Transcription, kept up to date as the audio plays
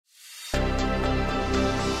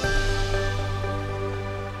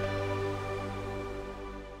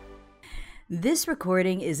This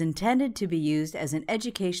recording is intended to be used as an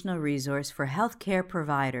educational resource for healthcare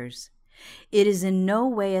providers. It is in no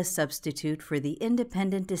way a substitute for the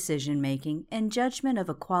independent decision-making and judgment of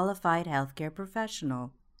a qualified healthcare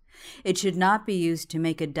professional. It should not be used to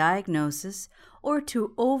make a diagnosis or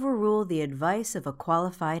to overrule the advice of a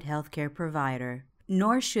qualified healthcare provider,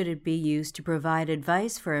 nor should it be used to provide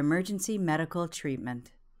advice for emergency medical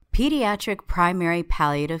treatment. Pediatric Primary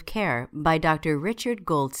Palliative Care by Dr. Richard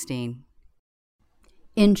Goldstein.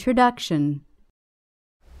 Introduction.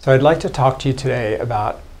 So I'd like to talk to you today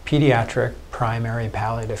about pediatric primary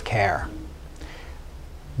palliative care.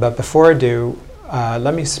 But before I do,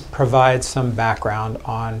 let me provide some background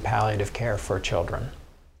on palliative care for children.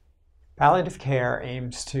 Palliative care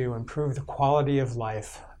aims to improve the quality of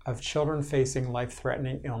life of children facing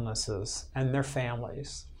life-threatening illnesses and their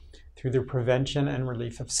families through the prevention and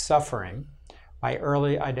relief of suffering by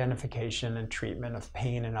early identification and treatment of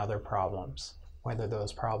pain and other problems, whether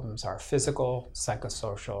those problems are physical,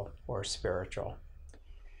 psychosocial, or spiritual.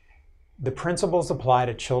 The principles apply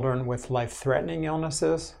to children with life-threatening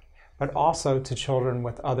illnesses, but also to children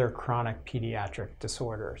with other chronic pediatric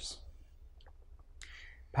disorders.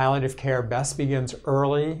 Palliative care best begins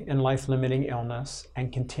early in life-limiting illness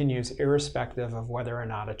and continues irrespective of whether or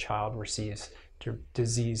not a child receives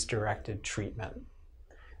disease-directed treatment.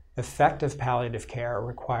 Effective palliative care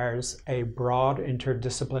requires a broad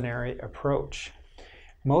interdisciplinary approach.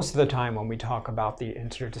 Most of the time when we talk about the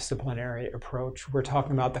interdisciplinary approach, we're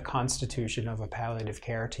talking about the constitution of a palliative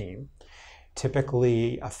care team.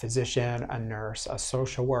 Typically a physician, a nurse, a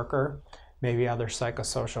social worker, maybe other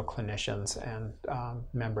psychosocial clinicians, and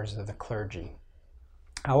members of the clergy.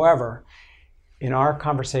 However, in our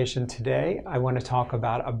conversation today, I want to talk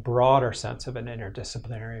about a broader sense of an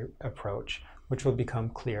interdisciplinary approach, which will become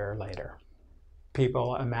clearer later.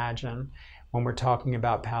 People imagine, when we're talking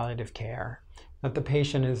about palliative care, that the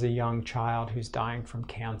patient is a young child who's dying from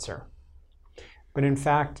cancer. But in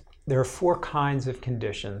fact, there are 4 kinds of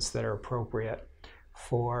conditions that are appropriate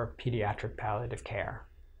for pediatric palliative care.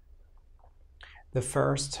 The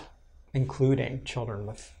first, including children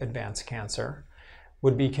with advanced cancer,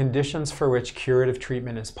 would be conditions for which curative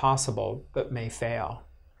treatment is possible but may fail.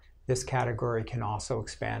 This category can also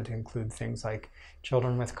expand to include things like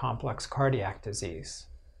children with complex cardiac disease.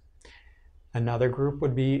 Another group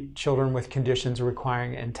would be children with conditions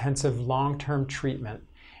requiring intensive long-term treatment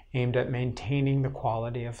aimed at maintaining the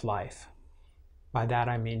quality of life. By that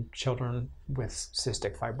I mean children with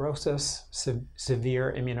cystic fibrosis,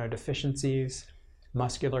 severe immunodeficiencies,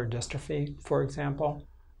 muscular dystrophy, for example.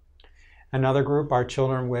 Another group are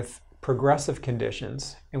children with progressive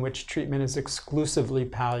conditions in which treatment is exclusively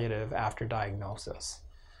palliative after diagnosis.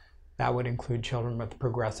 That would include children with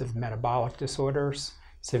progressive metabolic disorders,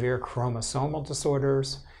 severe chromosomal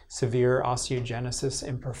disorders, severe osteogenesis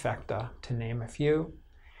imperfecta, to name a few.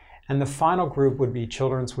 And the final group would be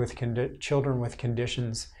children with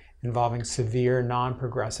conditions involving severe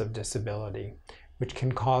non-progressive disability, which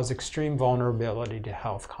can cause extreme vulnerability to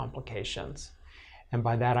health complications. And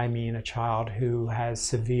by that I mean a child who has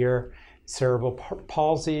severe cerebral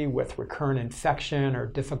palsy with recurrent infection or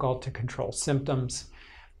difficult to control symptoms,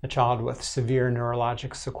 a child with severe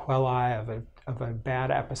neurologic sequelae of a bad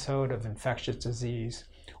episode of infectious disease,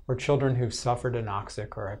 or children who've suffered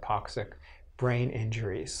anoxic or hypoxic brain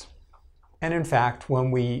injuries. And in fact, when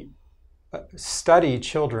we study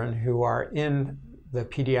children who are in the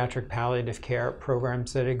pediatric palliative care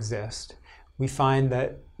programs that exist, we find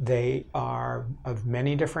that they are of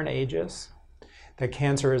many different ages, that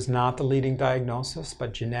cancer is not the leading diagnosis,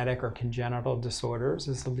 but genetic or congenital disorders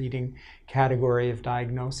is the leading category of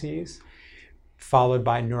diagnoses, followed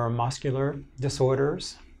by neuromuscular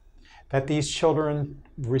disorders, that these children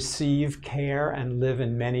receive care and live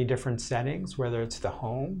in many different settings, whether it's the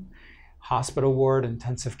home, hospital ward,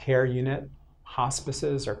 intensive care unit,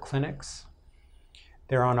 hospices, or clinics.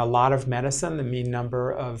 They're on a lot of medicine. The mean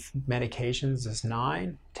number of medications is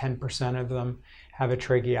 9. 10% of them have a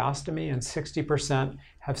tracheostomy, and 60%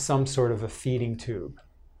 have some sort of a feeding tube.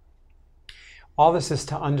 All this is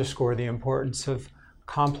to underscore the importance of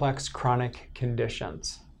complex chronic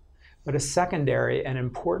conditions. But a secondary and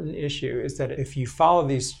important issue is that if you follow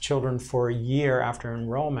these children for a year after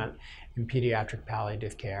enrollment in pediatric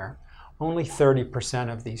palliative care, only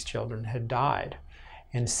 30% of these children had died,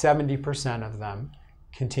 and 70% of them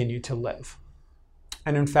continue to live.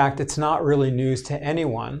 And in fact, it's not really news to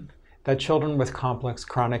anyone that children with complex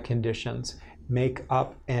chronic conditions make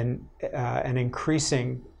up an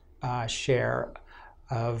increasing share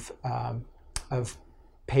of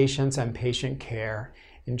patients and patient care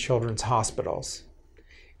in children's hospitals.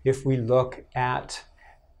 If we look at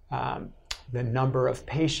the number of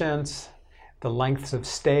patients, the lengths of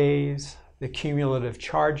stays, the cumulative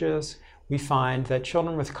charges, we find that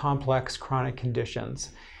children with complex chronic conditions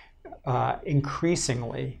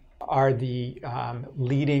increasingly are the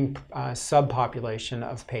leading subpopulation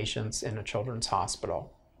of patients in a children's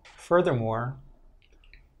hospital. Furthermore,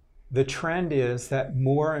 the trend is that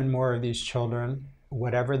more and more of these children,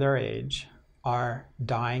 whatever their age, are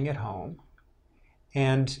dying at home.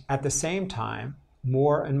 And at the same time,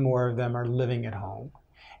 more and more of them are living at home.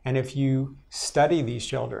 And if you study these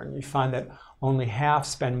children, you find that only half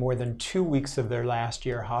spend more than 2 weeks of their last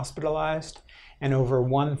year hospitalized, and over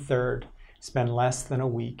 1/3 spend less than a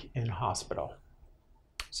week in hospital.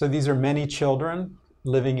 So these are many children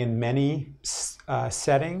living in many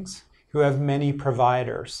settings who have many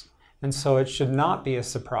providers. And so it should not be a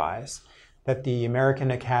surprise that the American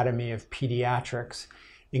Academy of Pediatrics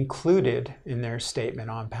included in their statement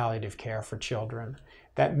on palliative care for children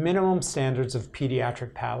that minimum standards of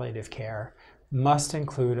pediatric palliative care must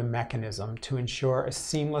include a mechanism to ensure a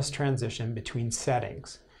seamless transition between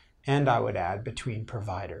settings, and I would add, between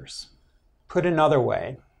providers. Put another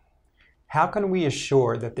way, how can we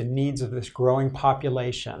assure that the needs of this growing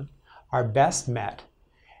population are best met,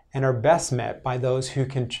 and are best met by those who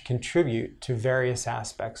can contribute to various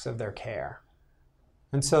aspects of their care?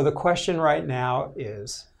 And so the question right now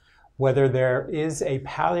is whether there is a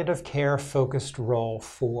palliative care focused role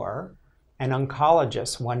for an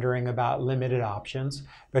oncologist wondering about limited options,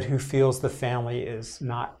 but who feels the family is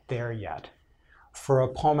not there yet, for a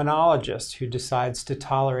pulmonologist who decides to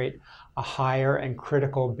tolerate a higher and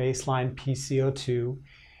critical baseline PCO2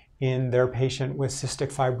 in their patient with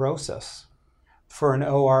cystic fibrosis, for an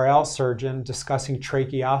ORL surgeon discussing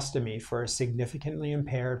tracheostomy for a significantly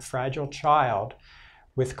impaired fragile child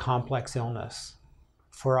with complex illness,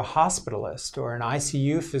 for a hospitalist or an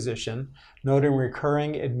ICU physician noting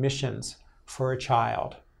recurring admissions for a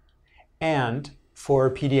child, and for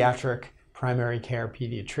a pediatric primary care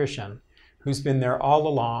pediatrician who's been there all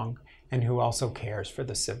along and who also cares for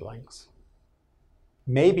the siblings.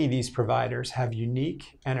 Maybe these providers have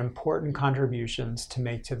unique and important contributions to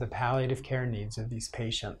make to the palliative care needs of these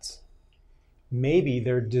patients. Maybe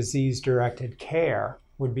their disease-directed care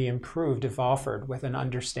would be improved if offered with an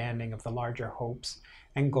understanding of the larger hopes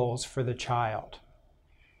and goals for the child.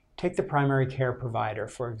 Take the primary care provider,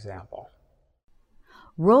 for example.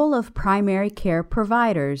 Role of primary care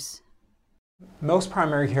providers. Most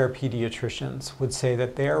primary care pediatricians would say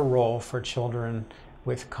that their role for children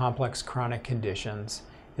with complex chronic conditions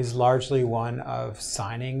is largely one of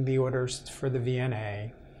signing the orders for the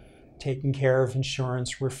VNA, taking care of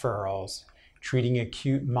insurance referrals, treating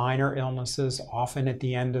acute minor illnesses, often at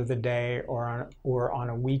the end of the day or on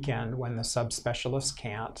a weekend when the subspecialist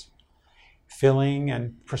can't, filling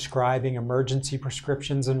and prescribing emergency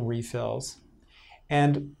prescriptions and refills,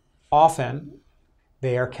 and often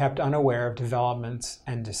they are kept unaware of developments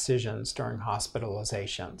and decisions during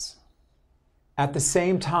hospitalizations. At the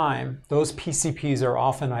same time, those PCPs are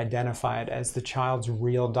often identified as the child's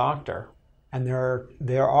real doctor, and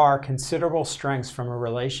there are considerable strengths from a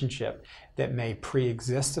relationship that may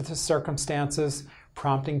pre-exist to the circumstances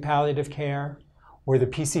prompting palliative care, or the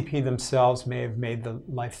PCP themselves may have made the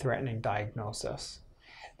life-threatening diagnosis.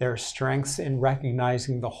 There are strengths in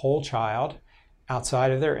recognizing the whole child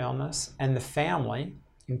outside of their illness and the family,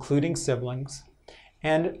 including siblings,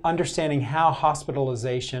 and understanding how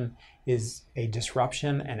hospitalization is a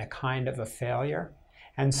disruption and a kind of a failure.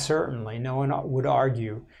 And certainly no one would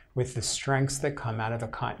argue with the strengths that come out of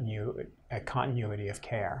a continuity of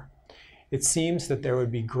care. It seems that there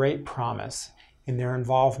would be great promise in their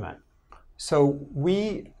involvement. So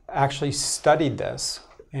we actually studied this,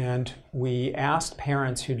 and we asked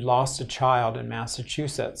parents who'd lost a child in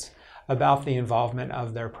Massachusetts about the involvement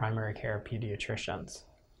of their primary care pediatricians.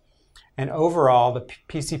 And overall, the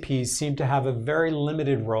PCPs seem to have a very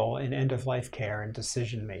limited role in end-of-life care and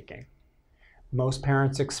decision-making. Most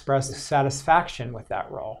parents expressed satisfaction with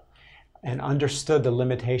that role and understood the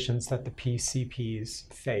limitations that the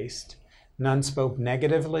PCPs faced. None spoke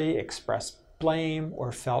negatively, expressed blame,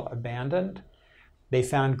 or felt abandoned. They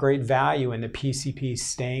found great value in the PCPs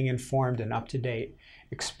staying informed and up-to-date,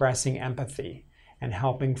 expressing empathy, and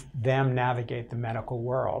helping them navigate the medical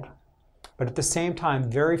world. But at the same time,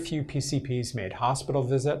 very few PCPs made hospital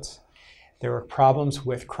visits. There were problems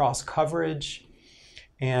with cross-coverage,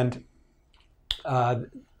 and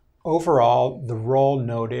overall, the role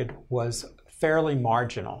noted was fairly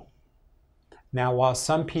marginal. Now, while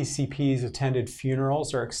some PCPs attended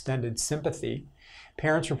funerals or extended sympathy,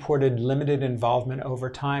 parents reported limited involvement over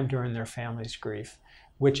time during their family's grief,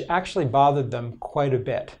 which actually bothered them quite a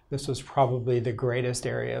bit. This was probably the greatest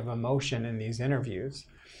area of emotion in these interviews,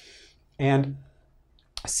 and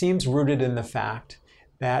seems rooted in the fact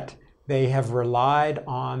that they have relied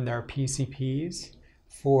on their PCPs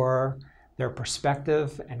for their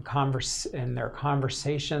perspective and their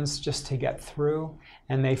conversations just to get through,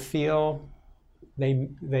 and they feel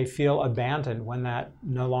abandoned when that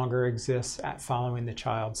no longer exists following the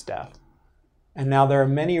child's death. And now there are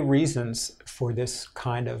many reasons for this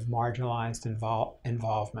kind of marginalized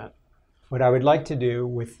involvement. What I would like to do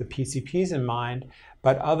with the PCPs in mind,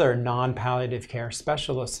 but other non-palliative care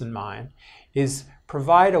specialists in mind, is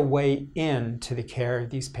provide a way into the care of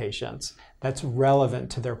these patients that's relevant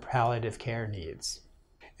to their palliative care needs.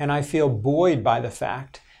 And I feel buoyed by the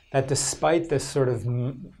fact that despite this sort of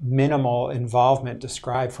minimal involvement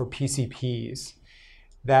described for PCPs,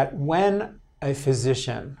 that when a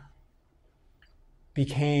physician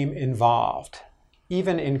became involved,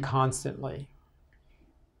 even inconstantly,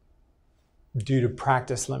 due to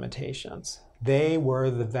practice limitations, they were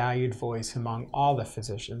the valued voice among all the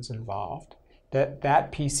physicians involved.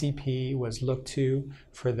 That PCP was looked to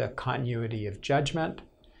for the continuity of judgment.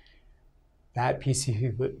 That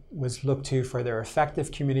PCP was looked to for their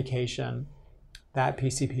effective communication. That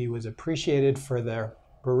PCP was appreciated for their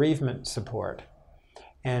bereavement support.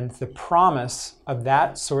 And the promise of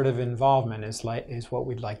that sort of involvement is what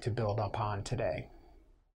we'd like to build upon today.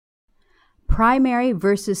 Primary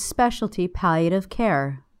versus specialty palliative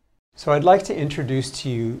care. So I'd like to introduce to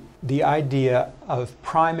you the idea of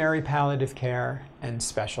primary palliative care and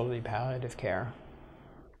specialty palliative care.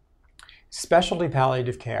 Specialty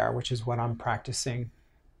palliative care, which is what I'm practicing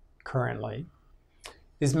currently,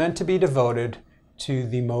 is meant to be devoted to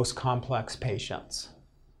the most complex patients.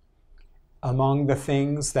 Among the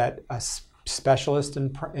things that a specialist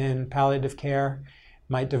in palliative care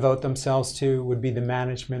might devote themselves to would be the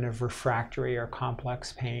management of refractory or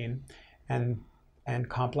complex pain and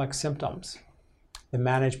complex symptoms, the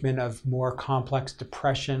management of more complex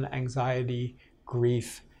depression, anxiety,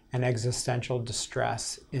 grief, and existential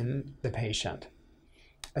distress in the patient,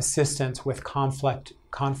 assistance with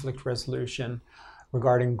conflict resolution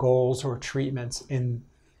regarding goals or treatments in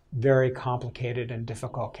very complicated and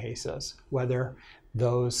difficult cases, whether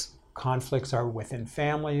those conflicts are within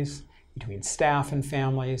families, between staff and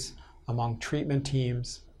families, among treatment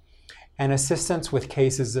teams, and assistance with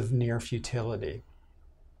cases of near futility.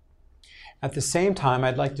 At the same time,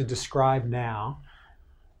 I'd like to describe now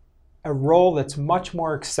a role that's much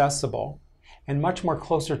more accessible and much more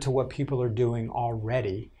closer to what people are doing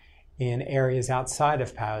already in areas outside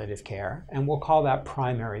of palliative care, and we'll call that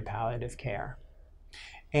primary palliative care.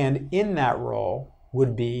 And in that role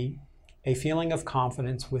would be a feeling of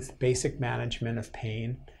confidence with basic management of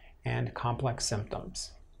pain and complex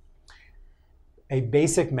symptoms, a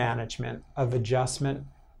basic management of adjustment,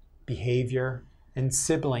 behavior, and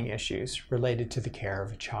sibling issues related to the care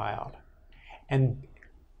of a child,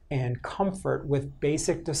 and comfort with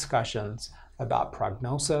basic discussions about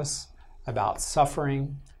prognosis, about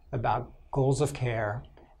suffering, about goals of care,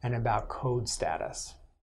 and about code status.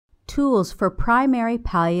 Tools for primary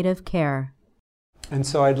palliative care. And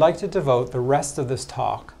so I'd like to devote the rest of this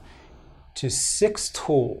talk to 6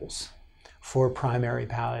 tools for primary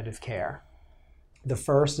palliative care. The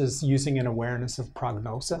first is using an awareness of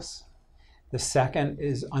prognosis. The second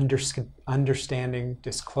is understanding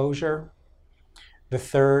disclosure. The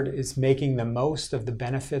third is making the most of the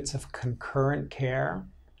benefits of concurrent care.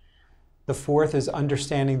 The fourth is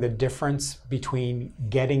understanding the difference between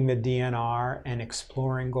getting the DNR and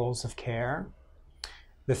exploring goals of care.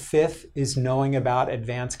 The fifth is knowing about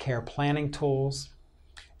advanced care planning tools.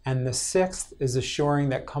 And the sixth is assuring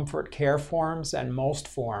that comfort care forms and most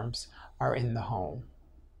forms are in the home.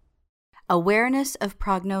 Awareness of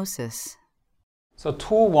prognosis. So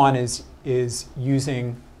tool 1 is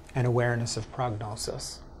using an awareness of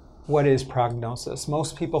prognosis. What is prognosis?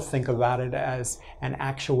 Most people think about it as an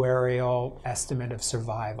actuarial estimate of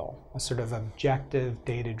survival, a sort of objective,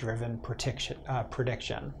 data-driven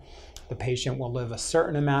prediction. The patient will live a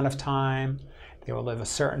certain amount of time. They will live a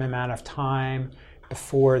certain amount of time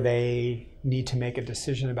before they need to make a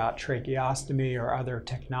decision about tracheostomy or other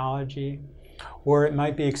technology. Or it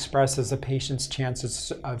might be expressed as a patient's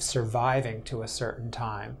chances of surviving to a certain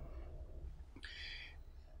time.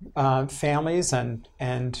 Families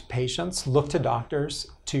and patients look to doctors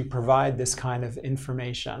to provide this kind of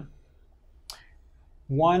information.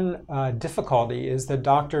 One difficulty is that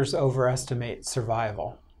doctors overestimate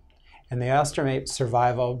survival, and they estimate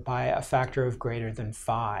survival by a factor of greater than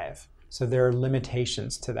 5. So there are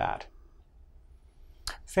limitations to that.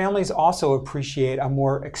 Families also appreciate a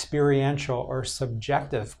more experiential or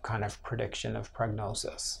subjective kind of prediction of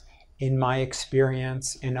prognosis. In my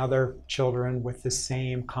experience, in other children with the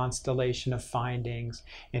same constellation of findings,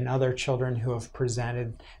 in other children who have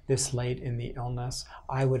presented this late in the illness,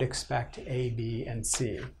 I would expect A, B, and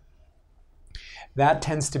C. That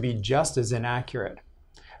tends to be just as inaccurate.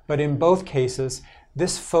 But in both cases,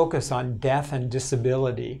 this focus on death and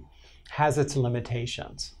disability has its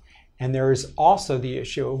limitations. And there is also the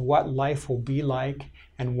issue of what life will be like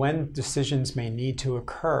and when decisions may need to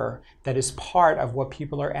occur that is part of what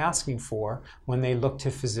people are asking for when they look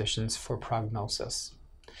to physicians for prognosis.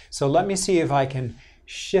 So let me see if I can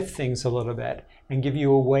shift things a little bit and give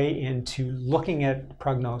you a way into looking at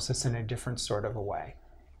prognosis in a different sort of a way.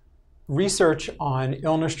 Research on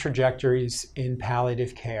illness trajectories in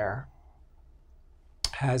palliative care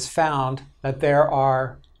has found that there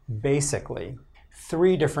are basically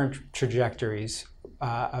 3 different trajectories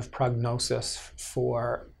of prognosis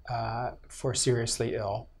for seriously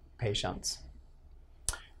ill patients.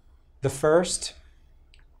 The first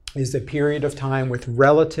is a period of time with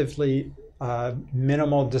relatively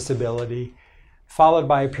minimal disability, followed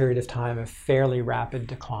by a period of time of fairly rapid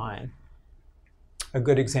decline. A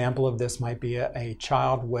good example of this might be a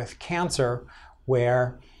child with cancer,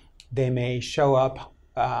 where they may show up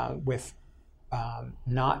with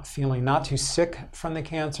not too sick from the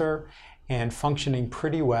cancer and functioning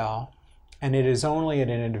pretty well. And it is only at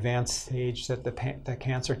an advanced stage that the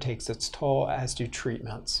cancer takes its toll, as do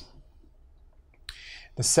treatments.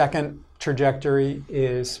 The second trajectory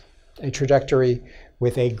is a trajectory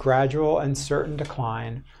with a gradual and certain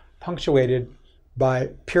decline, punctuated by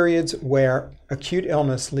periods where acute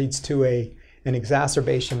illness leads to an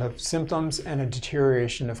exacerbation of symptoms and a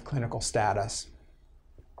deterioration of clinical status.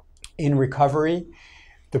 In recovery,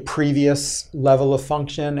 the previous level of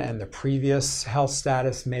function and the previous health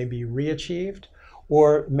status may be reachieved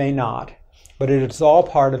or may not, but it is all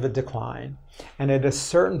part of a decline. And at a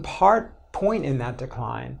certain point in that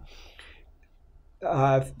decline,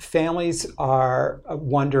 families are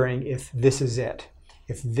wondering if this is it,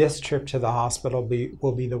 if this trip to the hospital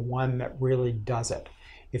will be the one that really does it,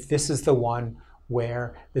 if this is the one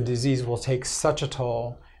where the disease will take such a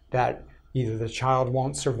toll that either the child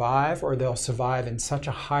won't survive or they'll survive in such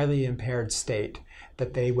a highly impaired state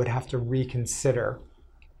that they would have to reconsider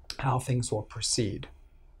how things will proceed.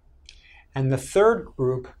 And the third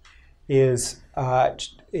group is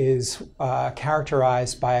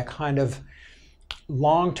characterized by a kind of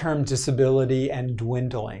long-term disability and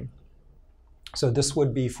dwindling. So this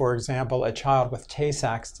would be, for example, a child with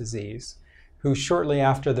Tay-Sachs disease who shortly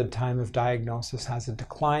after the time of diagnosis has a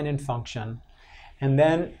decline in function and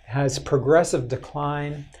then has progressive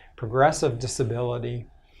decline, progressive disability,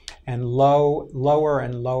 and lower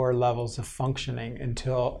and lower levels of functioning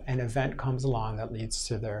until an event comes along that leads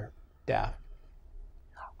to their death.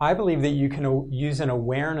 I believe that you can use an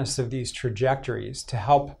awareness of these trajectories to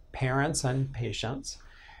help parents and patients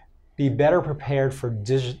be better prepared for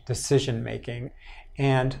decision making.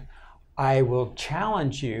 And I will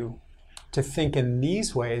challenge you to think in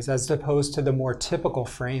these ways as opposed to the more typical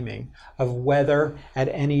framing of whether at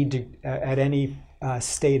any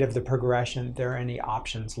state of the progression there are any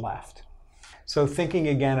options left. So thinking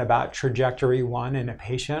again about trajectory 1 in a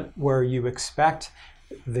patient where you expect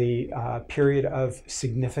the period of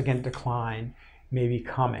significant decline may be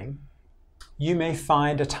coming, you may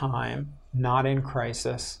find a time, not in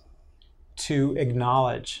crisis, to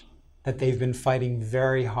acknowledge that they've been fighting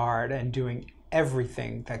very hard and doing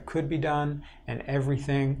everything that could be done and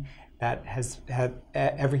everything that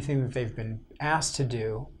everything that they've been asked to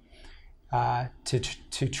do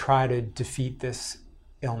to try to defeat this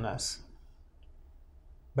illness.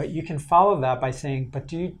 But you can follow that by saying, but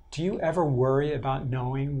do you ever worry about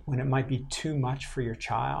knowing when it might be too much for your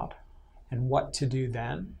child and what to do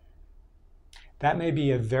then? That may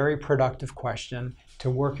be a very productive question to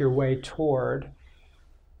work your way toward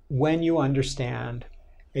when you understand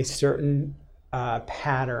a certain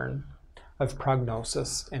pattern of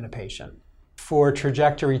prognosis in a patient. For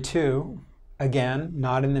trajectory 2, again,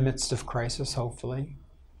 not in the midst of crisis, hopefully,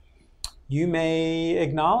 you may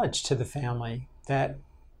acknowledge to the family that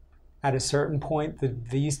at a certain point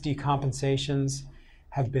these decompensations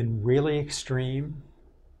have been really extreme.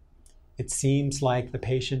 It seems like the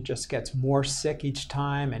patient just gets more sick each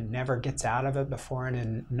time and never gets out of it before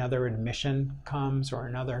another admission comes or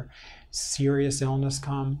another serious illness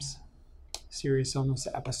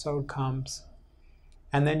episode comes.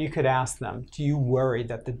 And then you could ask them, do you worry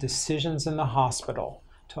that the decisions in the hospital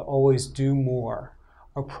to always do more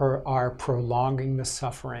are prolonging the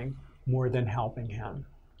suffering more than helping him?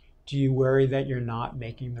 Do you worry that you're not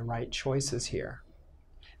making the right choices here?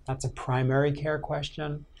 That's a primary care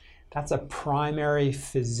question. That's a primary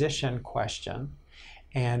physician question,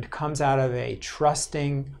 and comes out of a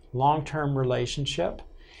trusting long-term relationship,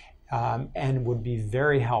 and would be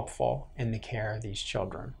very helpful in the care of these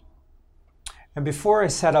children. And before I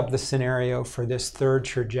set up the scenario for this third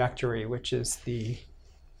trajectory, which is the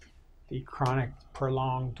chronic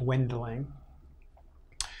prolonged dwindling,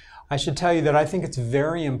 I should tell you that I think it's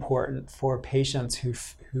very important for patients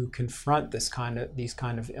who confront these kind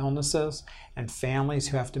of illnesses, and families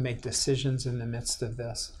who have to make decisions in the midst of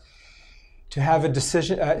this, to have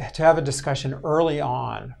a discussion early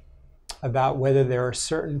on about whether there are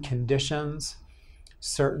certain conditions,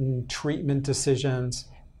 certain treatment decisions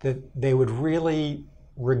that they would really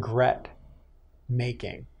regret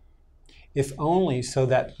making, if only so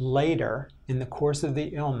that later in the course of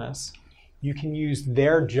the illness, you can use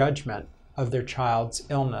their judgment of their child's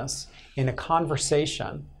illness in a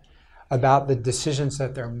conversation about the decisions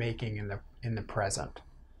that they're making in the present.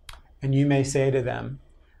 And you may say to them,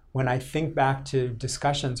 when I think back to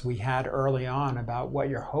discussions we had early on about what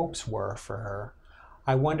your hopes were for her,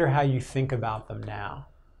 I wonder how you think about them now.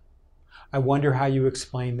 I wonder how you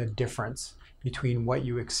explain the difference between what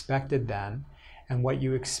you expected then and what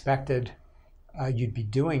you expected you'd be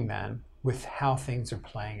doing then with how things are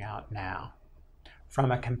playing out now.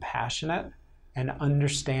 From a compassionate and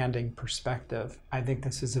understanding perspective, I think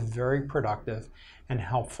this is a very productive and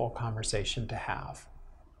helpful conversation to have.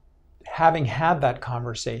 Having had that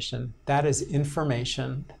conversation, that is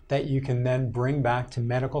information that you can then bring back to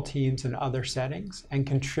medical teams and other settings and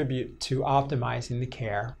contribute to optimizing the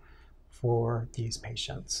care for these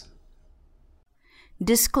patients.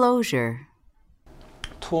 Disclosure.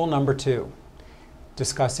 Tool number 2,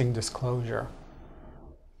 discussing disclosure.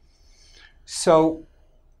 So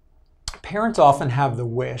parents often have the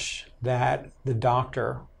wish that the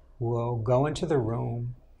doctor will go into the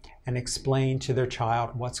room and explain to their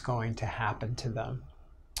child what's going to happen to them.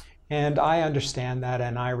 And I understand that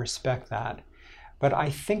and I respect that. But I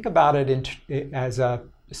think about it as a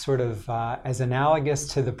sort of as analogous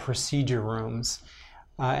to the procedure rooms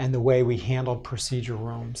and the way we handled procedure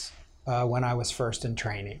rooms when I was first in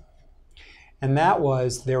training. And that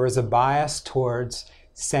was, there was a bias towards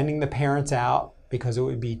sending the parents out because it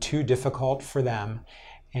would be too difficult for them,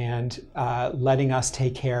 and letting us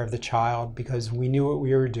take care of the child because we knew what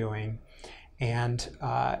we were doing, and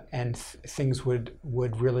things would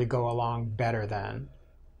really go along better then.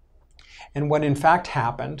 And what in fact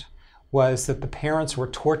happened was that the parents were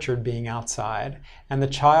tortured being outside, and the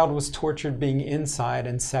child was tortured being inside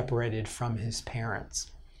and separated from his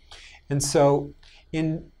parents. And so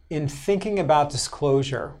in thinking about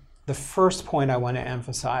disclosure, the first point I want to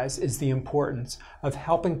emphasize is the importance of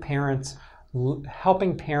helping parents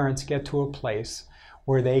get to a place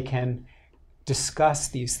where they can discuss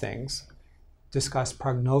these things, discuss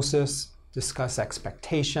prognosis, discuss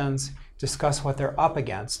expectations, discuss what they're up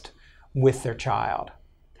against with their child.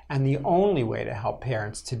 And the only way to help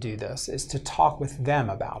parents to do this is to talk with them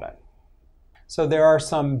about it. So there are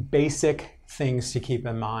some basic things to keep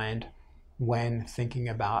in mind when thinking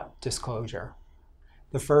about disclosure.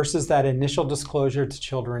 The first is that initial disclosure to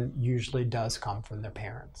children usually does come from their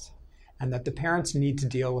parents, and that the parents need to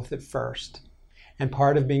deal with it first. And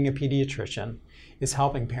part of being a pediatrician is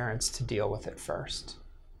helping parents to deal with it first.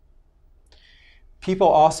 People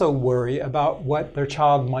also worry about what their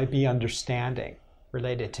child might be understanding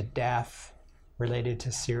related to death, related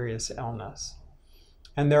to serious illness.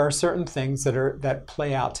 And there are certain things that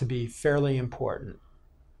play out to be fairly important.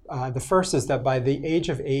 The first is that by the age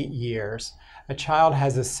of 8 years, a child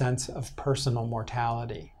has a sense of personal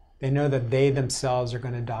mortality. They know that they themselves are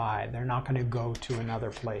going to die. They're not going to go to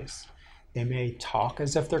another place. They may talk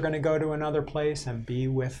as if they're going to go to another place and be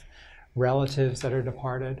with relatives that are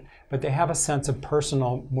departed, but they have a sense of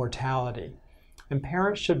personal mortality. And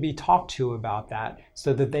parents should be talked to about that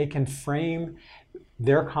so that they can frame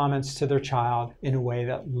their comments to their child in a way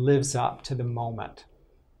that lives up to the moment.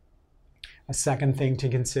 A second thing to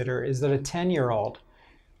consider is that a 10-year-old,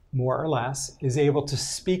 more or less, is able to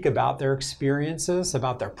speak about their experiences,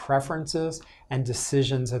 about their preferences and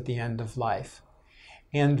decisions at the end of life.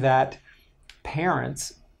 And that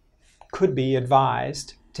parents could be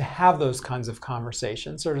advised to have those kinds of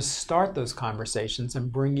conversations, or to start those conversations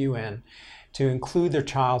and bring you in to include their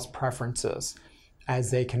child's preferences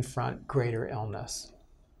as they confront greater illness.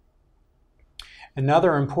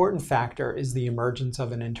 Another important factor is the emergence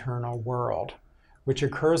of an internal world, which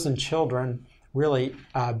occurs in children really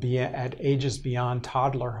at ages beyond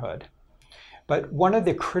toddlerhood. But one of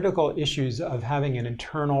the critical issues of having an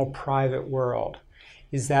internal private world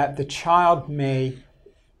is that the child may,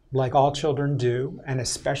 like all children do, and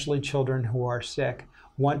especially children who are sick,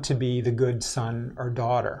 want to be the good son or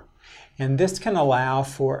daughter. And this can allow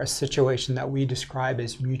for a situation that we describe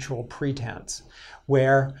as mutual pretense,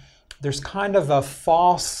 where there's kind of a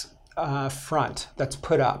false front that's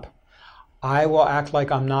put up. I will act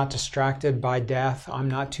like I'm not distracted by death. I'm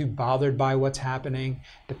not too bothered by what's happening.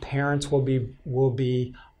 The parents will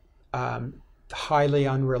be highly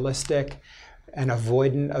unrealistic and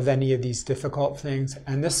avoidant of any of these difficult things.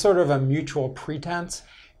 And this sort of a mutual pretense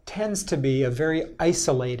tends to be a very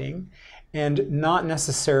isolating and not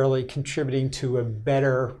necessarily contributing to a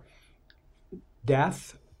better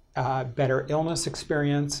death, better illness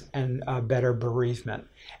experience, and a better bereavement.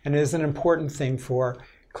 And it is an important thing for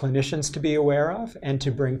clinicians to be aware of and to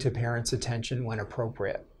bring to parents' attention when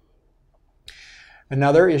appropriate.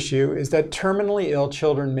 Another issue is that terminally ill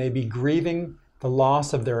children may be grieving the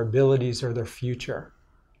loss of their abilities or their future.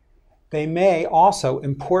 They may also,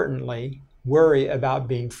 importantly, worry about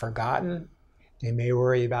being forgotten. They may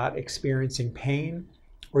worry about experiencing pain,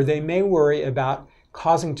 or they may worry about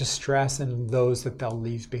causing distress in those that they'll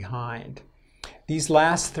leave behind. These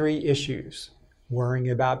last three issues, worrying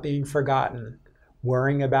about being forgotten,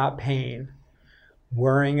 worrying about pain,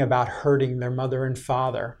 worrying about hurting their mother and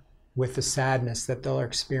father with the sadness that they'll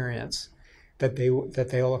experience, that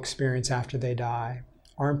they'll experience after they die,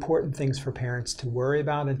 are important things for parents to worry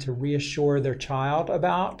about and to reassure their child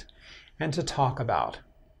about and to talk about.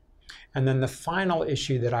 And then the final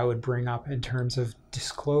issue that I would bring up in terms of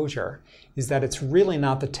disclosure is that it's really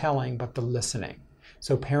not the telling, but the listening.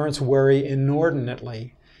 So parents worry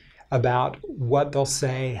inordinately about what they'll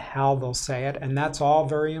say, how they'll say it, and that's all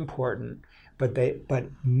very important. But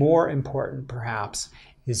more important, perhaps,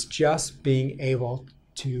 is just being able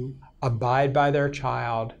to abide by their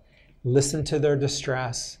child, listen to their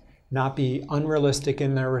distress, not be unrealistic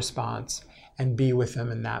in their response, and be with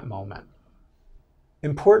them in that moment.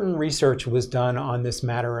 Important research was done on this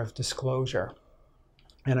matter of disclosure,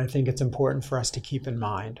 and I think it's important for us to keep in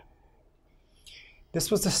mind. This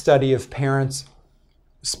was a study of parents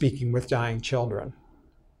speaking with dying children,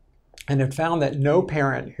 and it found that no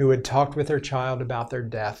parent who had talked with their child about their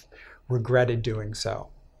death regretted doing so.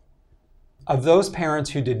 Of those parents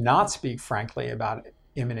who did not speak frankly about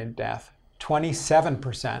imminent death,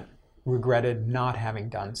 27% regretted not having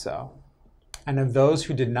done so. And of those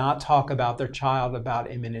who did not talk about their child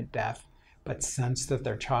about imminent death, but sensed that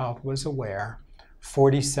their child was aware,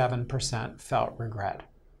 47% felt regret.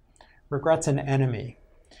 Regret's an enemy,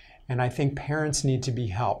 and I think parents need to be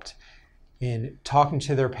helped in talking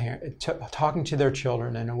to their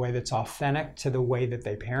children in a way that's authentic to the way that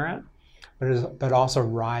they parent, but also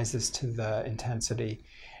rises to the intensity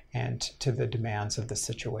and to the demands of the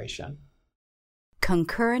situation.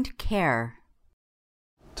 Concurrent care.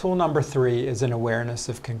 Tool number 3 is an awareness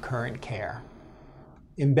of concurrent care.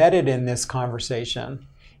 Embedded in this conversation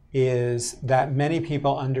is that many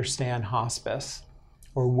people understand hospice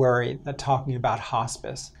or worry that talking about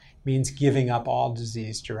hospice means giving up all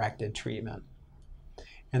disease-directed treatment.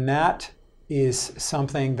 And that is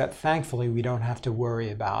something that thankfully we don't have to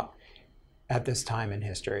worry about at this time in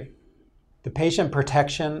history. The Patient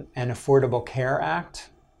Protection and Affordable Care Act,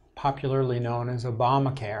 popularly known as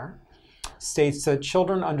Obamacare, states that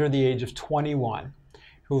children under the age of 21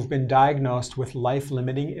 who have been diagnosed with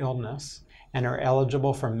life-limiting illness and are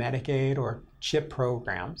eligible for Medicaid or CHIP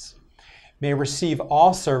programs may receive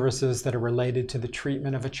all services that are related to the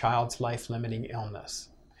treatment of a child's life-limiting illness.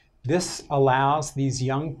 This allows these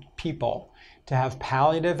young people to have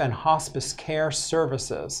palliative and hospice care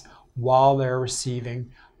services while they're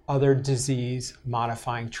receiving other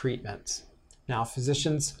disease-modifying treatments. Now,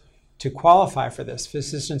 to qualify for this,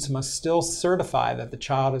 physicians must still certify that the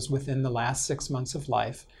child is within the last 6 months of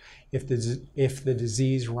life if the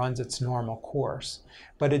disease runs its normal course.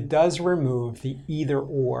 But it does remove the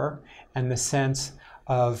either-or and the sense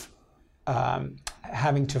of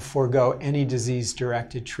having to forego any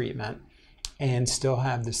disease-directed treatment and still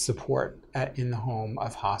have the support in the home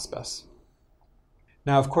of hospice.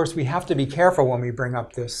 Now, of course, we have to be careful when we bring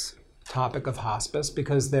up this topic of hospice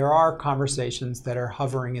because there are conversations that are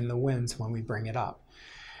hovering in the winds when we bring it up.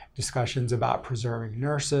 Discussions about preserving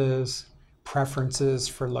nurses, preferences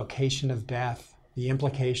for location of death, the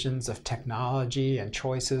implications of technology and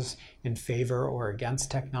choices in favor or against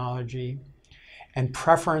technology, and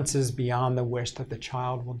preferences beyond the wish that the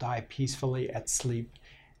child will die peacefully at sleep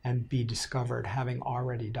and be discovered having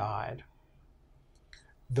already died.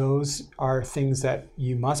 Those are things that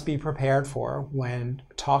you must be prepared for when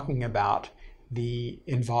talking about the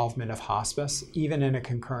involvement of hospice, even in a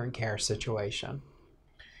concurrent care situation.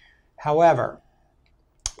 However,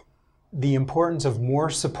 the importance of more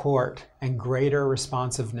support and greater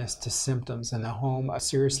responsiveness to symptoms in the home of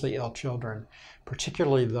seriously ill children,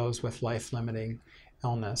 particularly those with life-limiting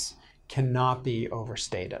illness, cannot be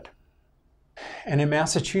overstated. And in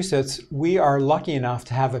Massachusetts, we are lucky enough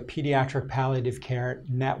to have a pediatric palliative care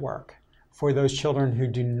network for those children who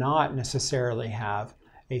do not necessarily have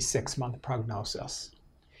a 6-month prognosis.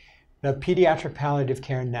 The Pediatric Palliative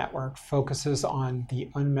Care Network focuses on the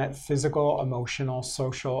unmet physical, emotional,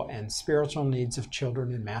 social, and spiritual needs of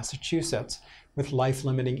children in Massachusetts with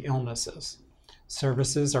life-limiting illnesses.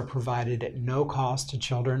 Services are provided at no cost to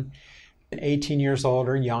children 18 years old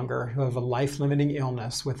or younger who have a life-limiting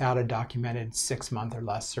illness without a documented 6-month or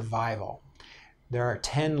less survival. There are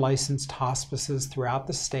 10 licensed hospices throughout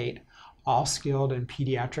the state, all skilled in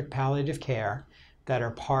pediatric palliative care, that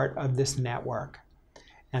are part of this network.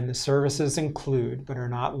 And the services include, but are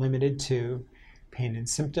not limited to, pain and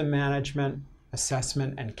symptom management,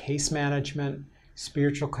 assessment and case management,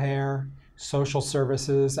 spiritual care, social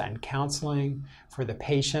services and counseling for the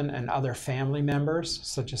patient and other family members,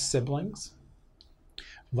 such as siblings,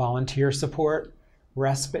 volunteer support,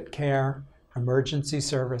 respite care, emergency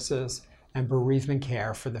services, and bereavement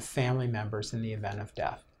care for the family members in the event of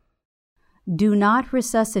death. Do not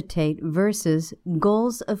resuscitate versus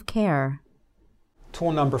goals of care.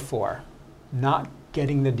 Tool number 4, not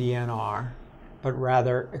getting the DNR, but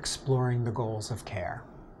rather exploring the goals of care.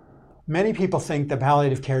 Many people think the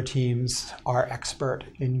palliative care teams are expert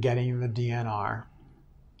in getting the DNR,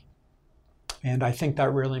 and I think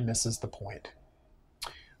that really misses the point.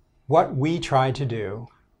 What we try to do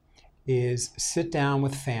is sit down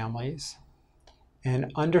with families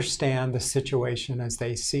and understand the situation as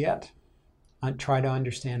they see it, and try to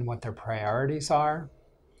understand what their priorities are,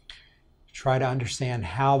 try to understand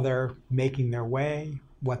how they're making their way,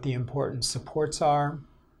 what the important supports are,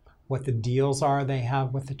 what the deals are they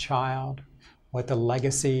have with the child, what the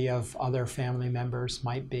legacy of other family members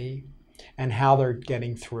might be, and how they're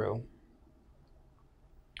getting through.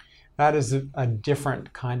 That is a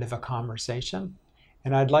different kind of a conversation,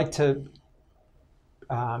 and I'd like to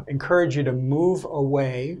encourage you to move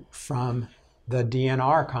away from the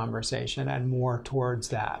DNR conversation and more towards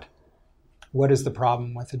that. What is the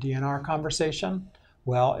problem with the DNR conversation?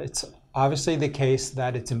 Well, it's obviously the case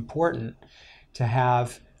that it's important to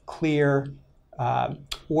have clear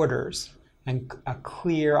orders and a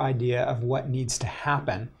clear idea of what needs to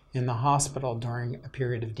happen in the hospital during a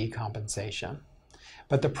period of decompensation.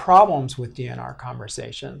 But the problems with DNR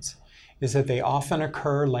conversations is that they often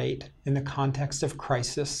occur late in the context of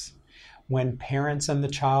crisis, when parents and the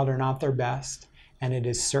child are not their best, and it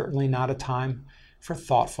is certainly not a time for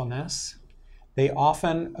thoughtfulness. They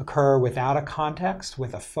often occur without a context,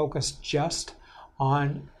 with a focus just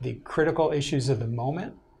on the critical issues of the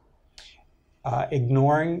moment,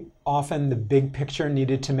 ignoring often the big picture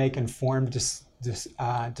needed to make informed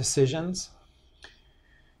decisions.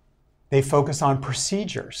 They focus on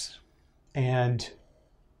procedures, and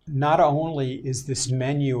not only is this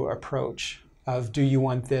menu approach of do you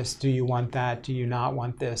want this, do you want that, do you not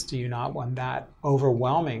want this, do you not want that,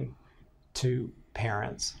 overwhelming to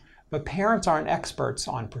parents. But parents aren't experts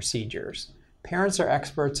on procedures. Parents are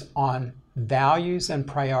experts on values and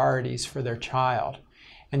priorities for their child.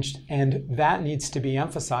 And that needs to be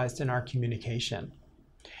emphasized in our communication.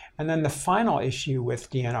 And then the final issue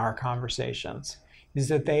with DNR conversations is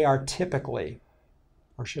that they are typically,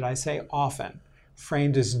 or should I say often,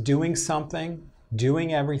 framed as doing something,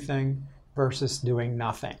 doing everything, versus doing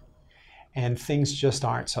nothing. And things just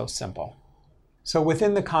aren't so simple. So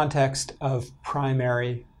within the context of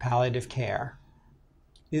primary palliative care,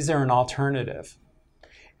 is there an alternative?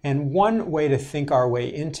 And one way to think our way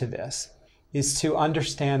into this is to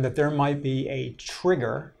understand that there might be a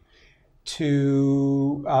trigger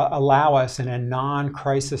to allow us in a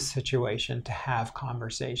non-crisis situation to have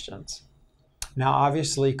conversations. Now,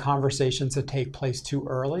 obviously, conversations that take place too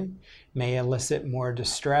early may elicit more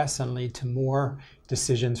distress and lead to more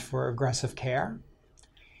decisions for aggressive care.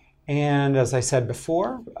 And as I said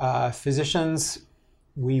before, physicians,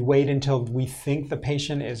 we wait until we think the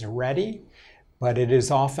patient is ready, but it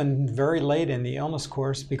is often very late in the illness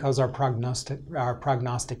course because our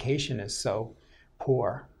prognostication is so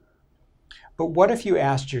poor. But what if you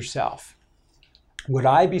asked yourself, would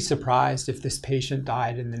I be surprised if this patient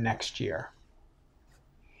died in the next year?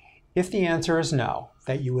 If the answer is no,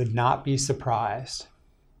 that you would not be surprised,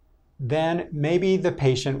 then maybe the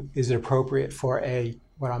patient is appropriate for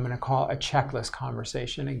what I'm going to call a checklist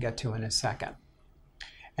conversation and get to in a second.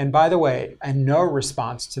 And by the way, a no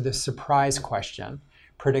response to this surprise question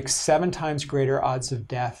predicts 7 times greater odds of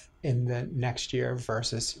death in the next year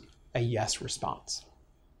versus a yes response.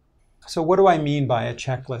 So what do I mean by a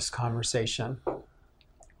checklist conversation?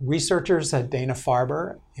 Researchers at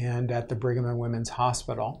Dana-Farber and at the Brigham and Women's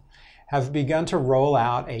Hospital have begun to roll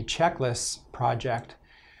out a checklist project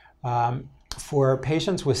for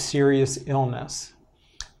patients with serious illness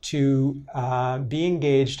to be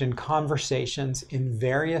engaged in conversations in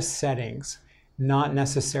various settings, not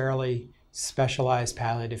necessarily specialized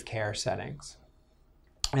palliative care settings.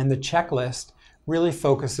 And the checklist really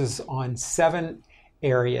focuses on 7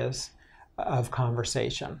 areas of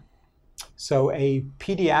conversation. So a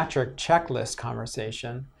pediatric checklist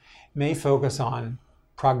conversation may focus on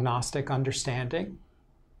prognostic understanding.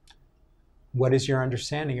 What is your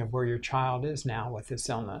understanding of where your child is now with this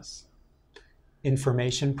illness?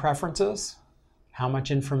 Information preferences. How much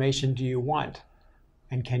information do you want?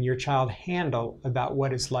 And can your child handle about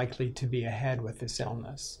what is likely to be ahead with this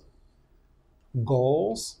illness?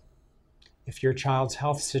 Goals. If your child's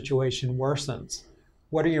health situation worsens,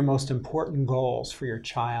 what are your most important goals for your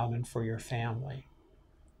child and for your family?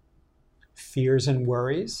 Fears and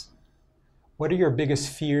worries. What are your biggest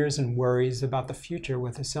fears and worries about the future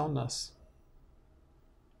with this illness?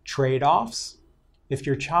 Trade-offs. If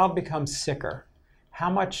your child becomes sicker, how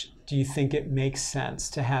much do you think it makes sense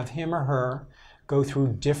to have him or her go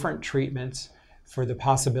through different treatments for the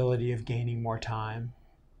possibility of gaining more time?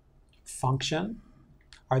 Function.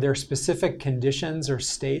 Are there specific conditions or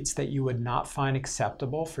states that you would not find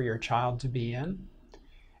acceptable for your child to be in?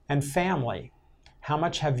 And family. How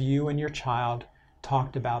much have you and your child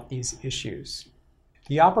talked about these issues?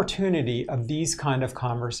 The opportunity of these kind of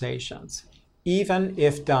conversations, even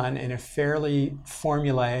if done in a fairly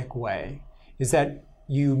formulaic way, is that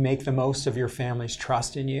you make the most of your family's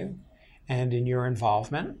trust in you and in your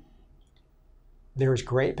involvement. There's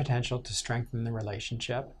great potential to strengthen the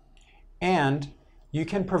relationship, and you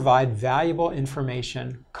can provide valuable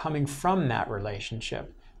information coming from that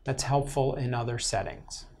relationship that's helpful in other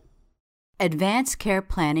settings. Advanced care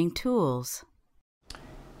planning tools.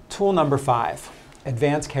 Tool number 5,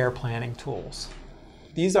 advanced care planning tools.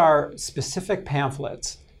 These are specific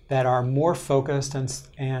pamphlets that are more focused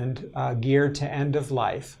and geared to end of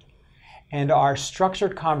life, and are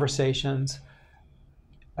structured conversations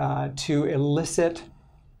to elicit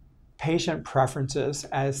patient preferences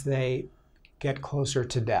as they get closer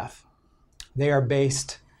to death. They are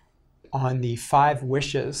based on the 5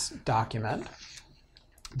 Wishes document.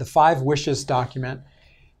 The 5 Wishes document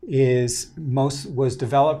was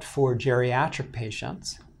developed for geriatric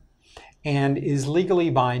patients and is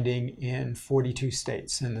legally binding in 42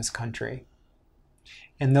 states in this country.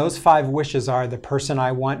 And those 5 wishes are the person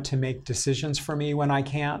I want to make decisions for me when I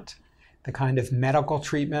can't, the kind of medical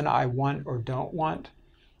treatment I want or don't want,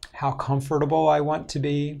 how comfortable I want to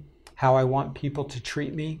be, how I want people to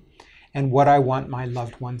treat me, and what I want my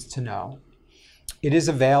loved ones to know. It is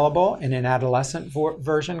available in an adolescent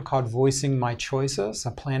version called Voicing My Choices,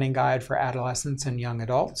 a planning guide for adolescents and young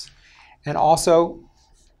adults, and also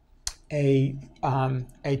a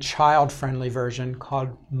child-friendly version called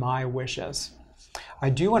My Wishes. I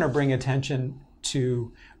do want to bring attention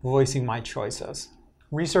to Voicing My Choices.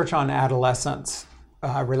 Research on adolescents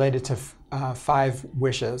related to 5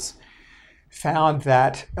 Wishes found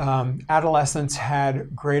that adolescents had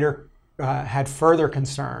further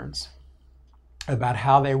concerns about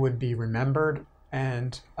how they would be remembered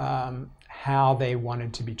and how they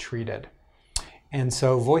wanted to be treated. And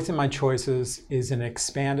so Voicing My Choices is an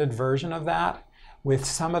expanded version of that with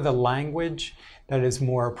some of the language that is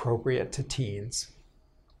more appropriate to teens.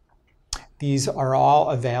 These are all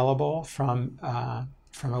available from a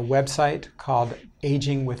website called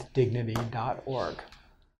agingwithdignity.org.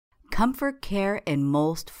 Comfort care in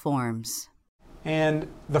most forms.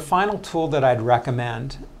 And the final tool that I'd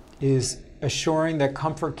recommend is assuring that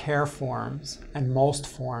comfort care forms and most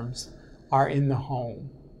forms are in the home.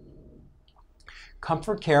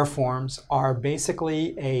 Comfort care forms are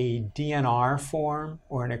basically a DNR form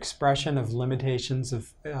or an expression of limitations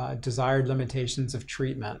of desired limitations of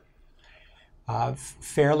treatment,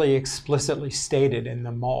 fairly explicitly stated in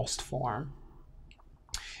the MOLST form,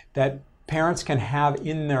 that parents can have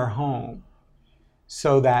in their home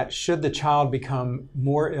so that should the child become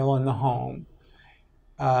more ill in the home,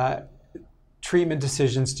 treatment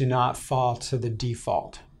decisions do not fall to the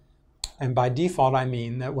default. And by default, I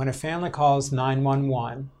mean that when a family calls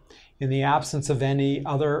 911, in the absence of any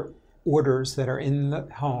other orders that are in the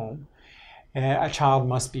home, a child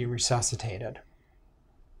must be resuscitated.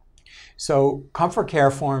 So comfort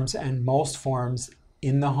care forms and MOLST forms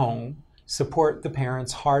in the home support the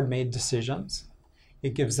parents' hard-made decisions.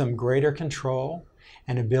 It gives them greater control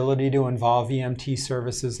and ability to involve EMT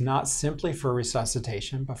services not simply for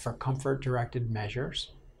resuscitation, but for comfort-directed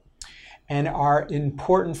measures. and are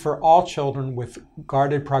important for all children with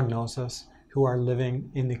guarded prognosis who are living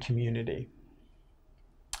in the community.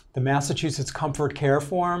 The Massachusetts Comfort Care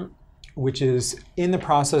Form, which is in the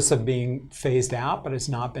process of being phased out, but has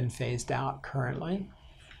not been phased out currently,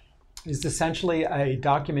 is essentially a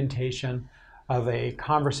documentation of a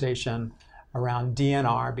conversation around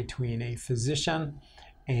DNR between a physician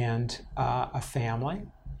and a family.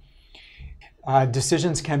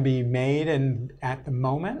 Decisions can be made at the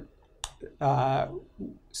moment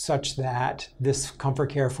such that this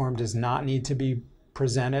comfort care form does not need to be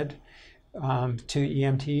presented to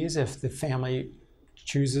EMTs if the family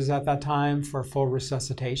chooses at that time for full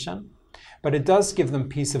resuscitation. But it does give them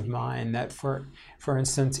peace of mind that, for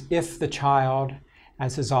instance, if the child,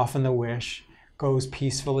 as is often the wish, goes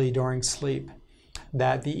peacefully during sleep,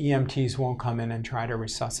 that the EMTs won't come in and try to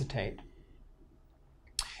resuscitate.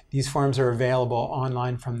 These forms are available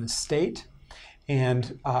online from the state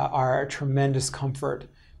and are a tremendous comfort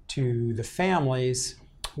to the families,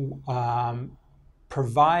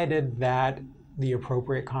 provided that the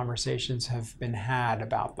appropriate conversations have been had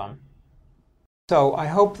about them. So I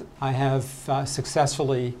hope I have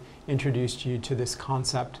successfully introduced you to this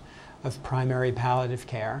concept of primary palliative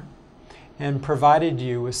care and provided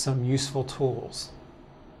you with some useful tools.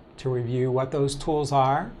 To review what those tools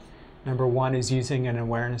are, number one is using an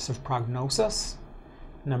awareness of prognosis.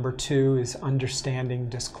 Number two is understanding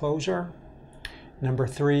disclosure. Number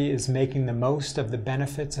three is making the most of the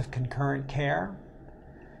benefits of concurrent care.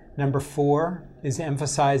 Number four is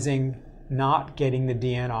emphasizing not getting the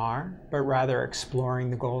DNR, but rather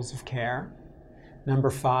exploring the goals of care.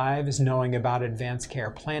 Number five is knowing about advanced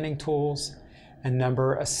care planning tools. And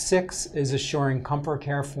number six is assuring comfort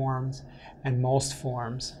care forms and most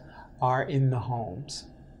forms are in the homes.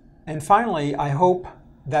 And finally, I hope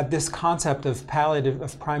that this concept of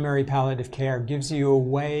primary palliative care gives you a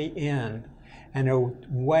way in and a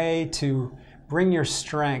way to bring your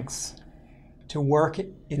strengths to work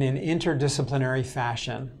in an interdisciplinary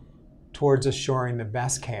fashion towards assuring the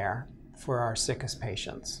best care for our sickest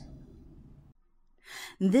patients.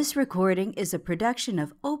 This recording is a production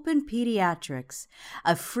of Open Pediatrics,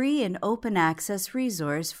 a free and open access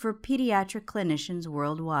resource for pediatric clinicians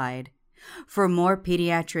worldwide. For more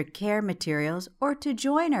pediatric care materials or to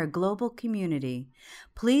join our global community,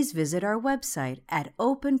 please visit our website at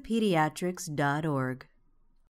openpediatrics.org.